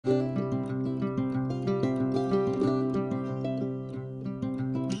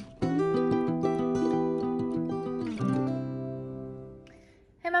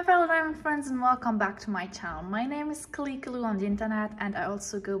and welcome back to my channel. My name is Kalikaloo on the internet and I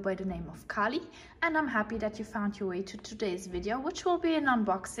also go by the name of Kali, and I'm happy that you found your way to today's video, which will be an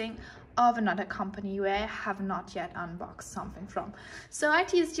unboxing of another company where I have not yet unboxed something from. So I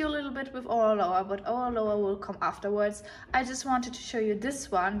teased you a little bit with Aloha, but Aloha will come afterwards. I just wanted to show you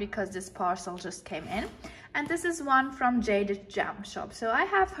this one because this parcel just came in, and this is one from JadedGemShop's. So I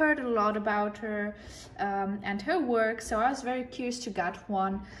have heard a lot about her and her work, so I was very curious to get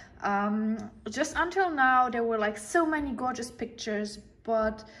one. Just until now there were like so many gorgeous pictures,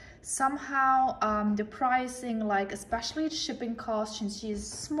 but somehow the pricing, like especially the shipping cost, since she's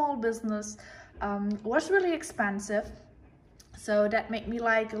a small business, was really expensive. So that made me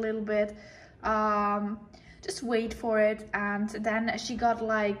like a little bit just wait for it. And then she got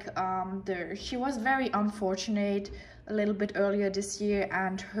like she was very unfortunate a little bit earlier this year,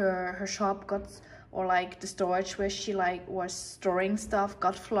 and her shop got, or like the storage where she like was storing stuff,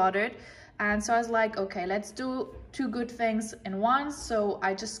 got flooded. And so I was like, okay, let's do two good things in one. So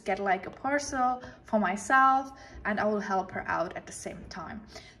I just get like a parcel for myself and I will help her out at the same time.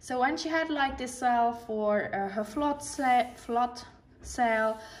 So when she had like this sale for her flood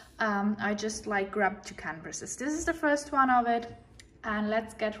sale, I just like grabbed two canvases. This is the first one of it, and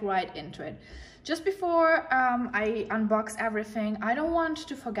let's get right into it. Just before I unbox everything, I don't want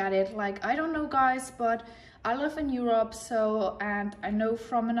to forget it. Like, I don't know guys, but I live in Europe, so, and I know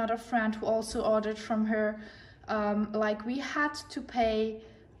from another friend who also ordered from her, like we had to pay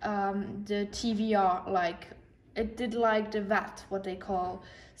the TVR, like it did like the VAT, what they call.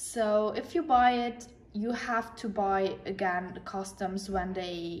 So if you buy it, you have to buy again the customs when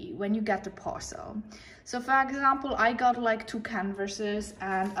you get the parcel. So for example, I got like two canvases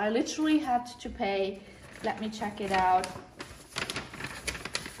and I literally had to pay, let me check it out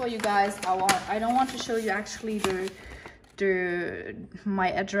for you guys. I don't want to show you actually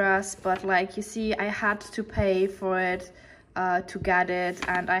my address, but like you see, I had to pay for it to get it,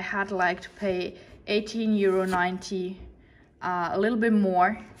 and I had like to pay €18.90, a little bit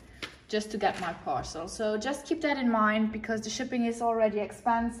more, just to get my parcel. So just keep that in mind, because the shipping is already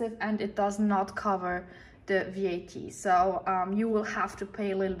expensive and it does not cover the VAT. So you will have to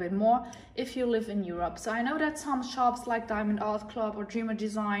pay a little bit more if you live in Europe. So I know that some shops like Diamond.Kalikaloo or Dreamer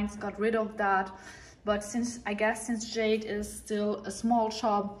Designs got rid of that, but since Jade is still a small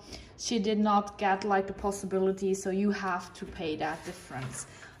shop, she did not get like the possibility, so you have to pay that difference.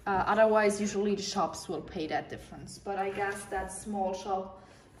 Otherwise usually the shops will pay that difference, but I guess that small shop,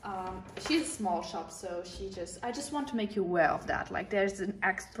 she's a small shop, so I just want to make you aware of that. Like, there's an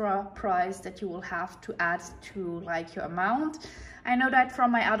extra price that you will have to add to like your amount. I know that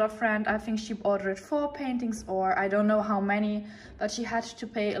from my other friend. I think she ordered 4 paintings, or I don't know how many, but she had to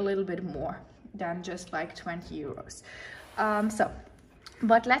pay a little bit more than just like 20 euros.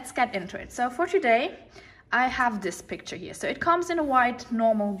 But let's get into it. So for today I have this picture here. So it comes in a white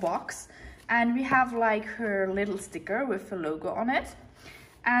normal box, and we have like her little sticker with a logo on it.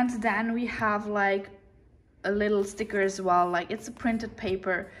 And then we have like a little sticker as well, like it's a printed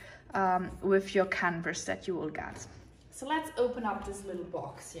paper with your canvas that you will get. So let's open up this little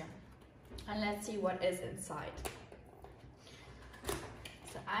box here and let's see what is inside.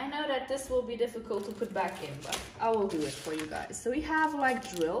 So I know that this will be difficult to put back in, but I will do it for you guys. So we have like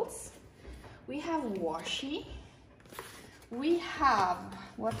drills, we have washi, we have,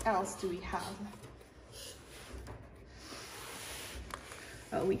 what else do we have?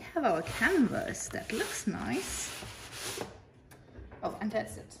 Oh, we have our canvas. That looks nice. Oh, and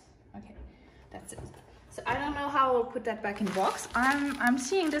that's it. Okay, that's it. So I don't know how I'll put that back in the box. I'm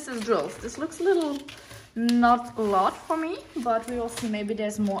seeing this as drills. This looks a little, not a lot for me, but we will see. Maybe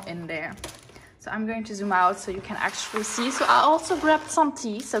there's more in there. So I'm going to zoom out so you can actually see. So I also grabbed some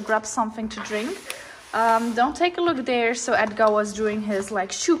tea, so grab something to drink. Don't take a look there. So Edgar was doing his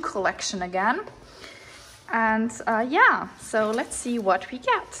like shoe collection again. And yeah, so let's see what we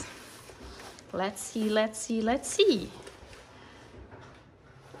get. Let's see.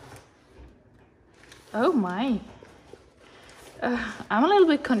 Oh my. I'm a little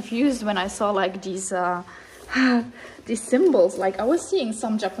bit confused when I saw like these these symbols. Like, I was seeing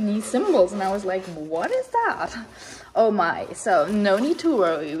some Japanese symbols and I was like, what is that? Oh my. So no need to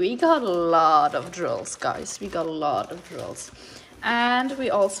worry, we got a lot of drills, guys. We got a lot of drills. And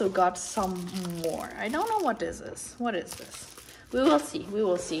we also got some more. I don't know what this is. What is this? We will see. We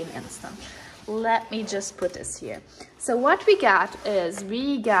will see in an instant. Let me just put this here. So what we got is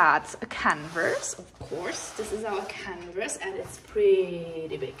we got a canvas, of course. This is our canvas and it's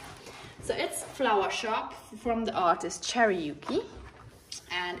pretty big. So it's Flowershop from the artist Cherriuki.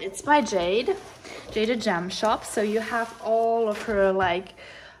 And it's by JadedGemShop's. So you have all of her like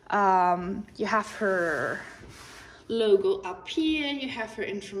You have her logo up here, you have her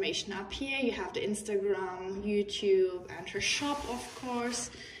information up here, you have the Instagram, YouTube, and her shop, of course.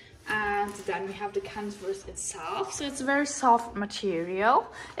 And then we have the canvas itself. So it's a very soft material.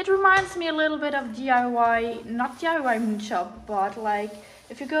 It reminds me a little bit of DIY, not DIY moon shop, but like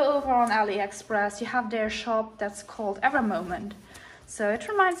if you go over on AliExpress, you have their shop that's called Ever Moment. So it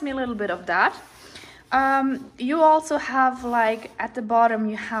reminds me a little bit of that. You also have like at the bottom,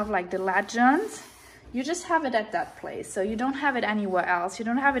 you have like the legends. You just have it at that place. So you don't have it anywhere else. You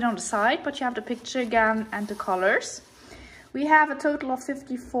don't have it on the side, but you have the picture again and the colors. We have a total of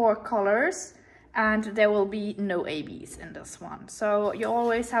 54 colors, and there will be no ABs in this one. So you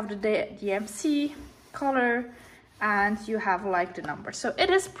always have the DMC color, and you have like the number. So it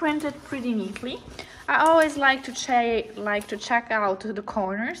is printed pretty neatly. I always like to check out the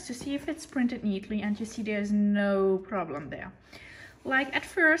corners to see if it's printed neatly, and you see there's no problem there. Like at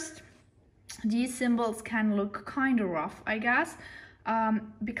first, these symbols can look kind of rough, I guess,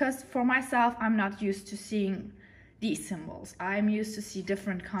 because for myself, I'm not used to seeing these symbols. I'm used to see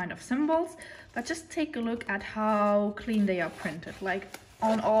different kind of symbols, but just take a look at how clean they are printed. Like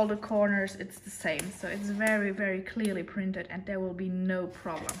on all the corners, it's the same. So it's very, very clearly printed, and there will be no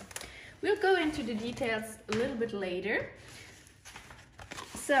problem. We'll go into the details a little bit later.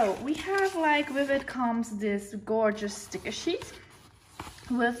 So we have, like, with it comes this gorgeous sticker sheet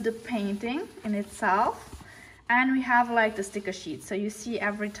with the painting in itself. And we have like the sticker sheet, so you see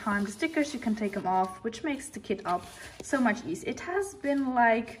every time the stickers, you can take them off, which makes the kit up so much easier. It has been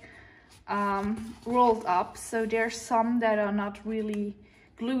like rolled up, so there's some that are not really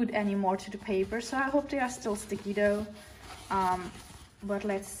glued anymore to the paper, so I hope they are still sticky though. But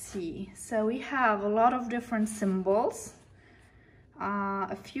let's see. So we have a lot of different symbols,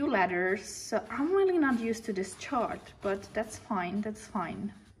 a few letters. So I'm really not used to this chart, but that's fine, that's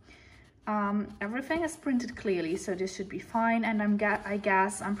fine. Everything is printed clearly, so this should be fine. And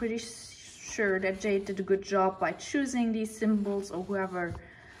I'm pretty sure that Jade did a good job by choosing these symbols, or whoever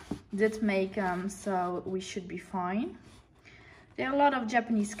did make them, so we should be fine. There are a lot of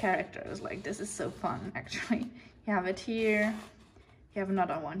Japanese characters, like this is so fun actually. You have it here, you have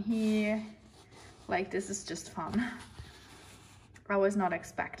another one here, like this is just fun. I was not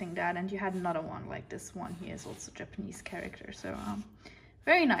expecting that. And you had another one, like this one here is also Japanese character, so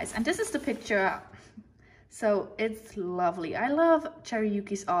very nice. And this is the picture, so it's lovely. I love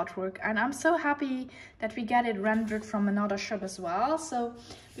Cherriuki's artwork, and I'm so happy that we get it rendered from another shop as well. So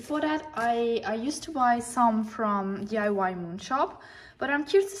before that, I used to buy some from DIY Moon Shop, but I'm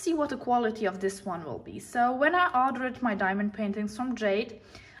curious to see what the quality of this one will be. So when I ordered my diamond paintings from Jade,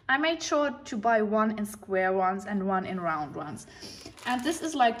 I made sure to buy one in square ones and one in round ones. And this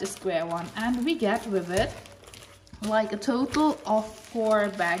is like the square one, and we get with it like a total of 4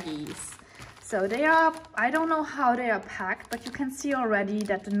 baggies. So they are, I don't know how they are packed, but you can see already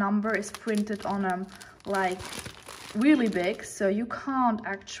that the number is printed on them like really big, so you can't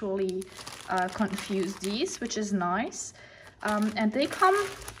actually confuse these, which is nice. And they come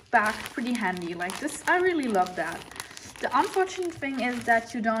back pretty handy like this. I really love that. The unfortunate thing is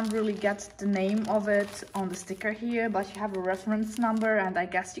that you don't really get the name of it on the sticker here, but you have a reference number, and I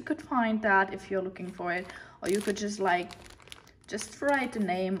guess you could find that if you're looking for it. Or you could just write the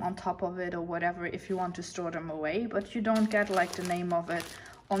name on top of it or whatever if you want to store them away, but you don't get like the name of it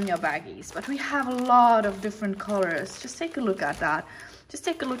on your baggies. But we have a lot of different colors. Just take a look at that. Just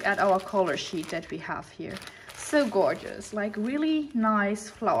take a look at our color sheet that we have here. So gorgeous, like really nice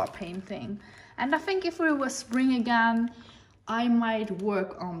flower painting. And I think if we were spring again, I might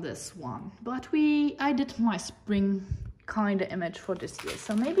work on this one. But I did my spring kind of image for this year,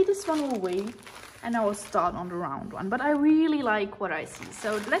 so maybe this one will wait and I will start on the round one. But I really like what I see.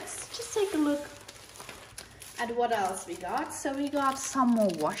 So let's just take a look at what else we got. So we got some more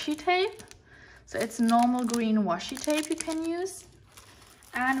washi tape. So it's normal green washi tape you can use.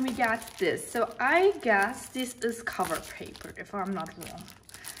 And we got this. So I guess this is cover paper, if I'm not wrong.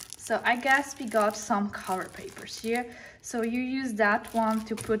 So I guess we got some cover papers here. So you use that one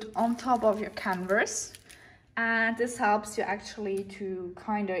to put on top of your canvas. And this helps you actually to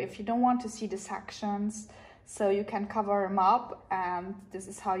kind of, if you don't want to see the sections, so you can cover them up, and this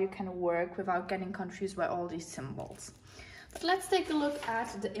is how you can work without getting confused by all these symbols. But let's take a look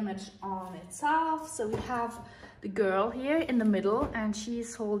at the image on itself. So we have the girl here in the middle, and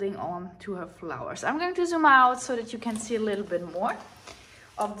she's holding on to her flowers. I'm going to zoom out so that you can see a little bit more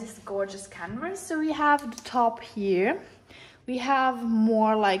of this gorgeous canvas. So we have the top here. We have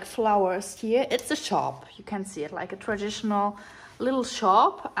more like flowers here. It's a shop. You can see it like a traditional little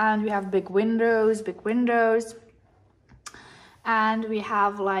shop, and we have big windows. and we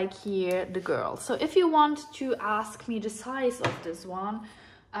have like here the girl. So if you want to ask me the size of this one,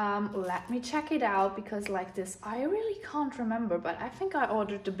 let me check it out, because like this I really can't remember, but I think I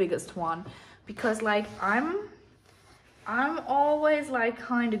ordered the biggest one, because like I'm always like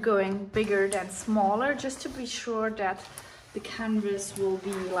kind of going bigger than smaller, just to be sure that the canvas will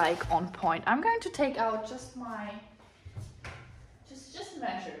be like on point. I'm going to take out just my just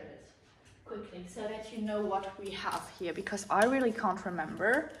measure it quickly so that you know what we have here, because I really can't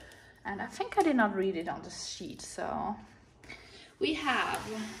remember, and I think I did not read it on the sheet. So we have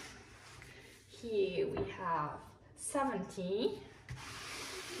here, we have 70.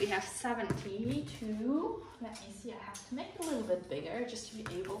 We have 70 to, let me see, I have to make it a little bit bigger just to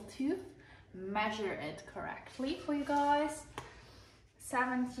be able to measure it correctly for you guys.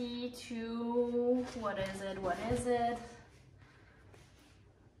 70 to, what is it?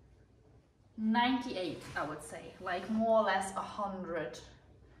 98, I would say, like more or less 100.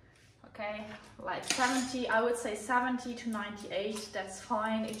 Okay, like 70, I would say 70 to 98, that's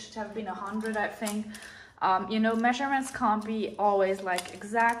fine. It should have been 100, I think. You know, measurements can't be always like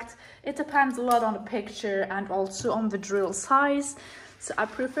exact. It depends a lot on the picture and also on the drill size. So I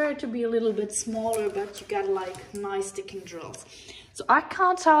prefer it to be a little bit smaller, but you get like nice sticking drills. So I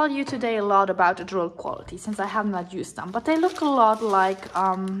can't tell you today a lot about the drill quality since I have not used them, but they look a lot like,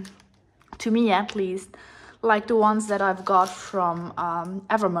 to me at least, like the ones that I've got from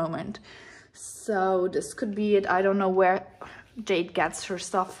Evermoment. So this could be it. I don't know where Jade gets her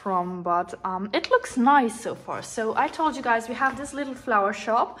stuff from, but it looks nice so far. So I told you guys we have this little flower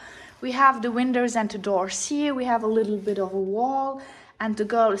shop. We have the windows and the doors here. We have a little bit of a wall, and the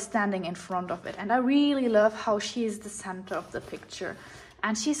girl is standing in front of it. And I really love how she is the center of the picture.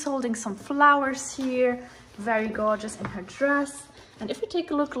 And she's holding some flowers here, very gorgeous in her dress. And if we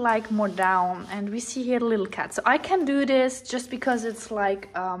take a look like more down, and we see here the little cat. So I can do this just because it's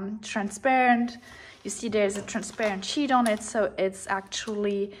like transparent. You see there's a transparent sheet on it, so it's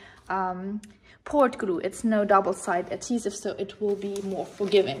actually poured glue. It's no double-sided adhesive, so it will be more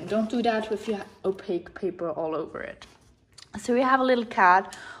forgiving. Don't do that with your opaque paper all over it. So we have a little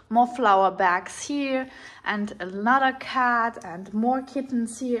cat, more flower bags here, and another cat, and more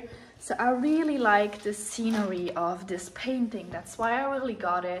kittens here. So I really like the scenery of this painting. That's why I really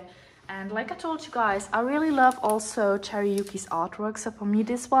got it. And like I told you guys, I really love also Cherriuki's artwork. So for me,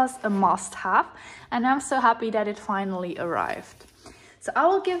 this was a must-have. And I'm so happy that it finally arrived. So I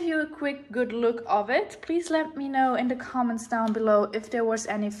will give you a quick good look of it. Please let me know in the comments down below if there was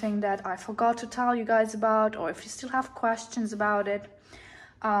anything that I forgot to tell you guys about, or if you still have questions about it.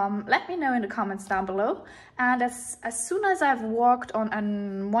 Let me know in the comments down below, and as soon as I've worked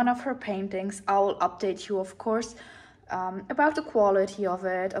on one of her paintings, I will update you, of course, about the quality of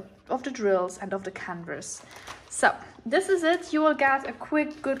it, of the drills and of the canvas. So this is it. You will get a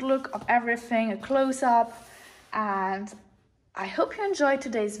quick good look of everything, a close-up, and I hope you enjoyed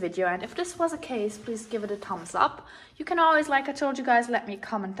today's video. And if this was the case, please give it a thumbs up. You can always, like I told you guys, let me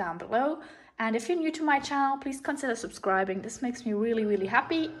comment down below. And if you're new to my channel, please consider subscribing. This makes me really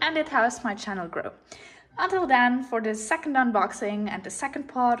happy, and it helps my channel grow. Until then, for the second unboxing and the second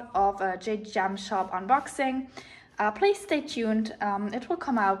part of JadedGemShop unboxing, please stay tuned. It will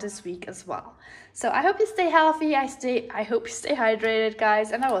come out this week as well. So I hope you stay healthy. I hope you stay hydrated,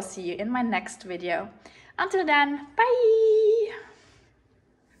 guys, and I will see you in my next video. Until then, bye!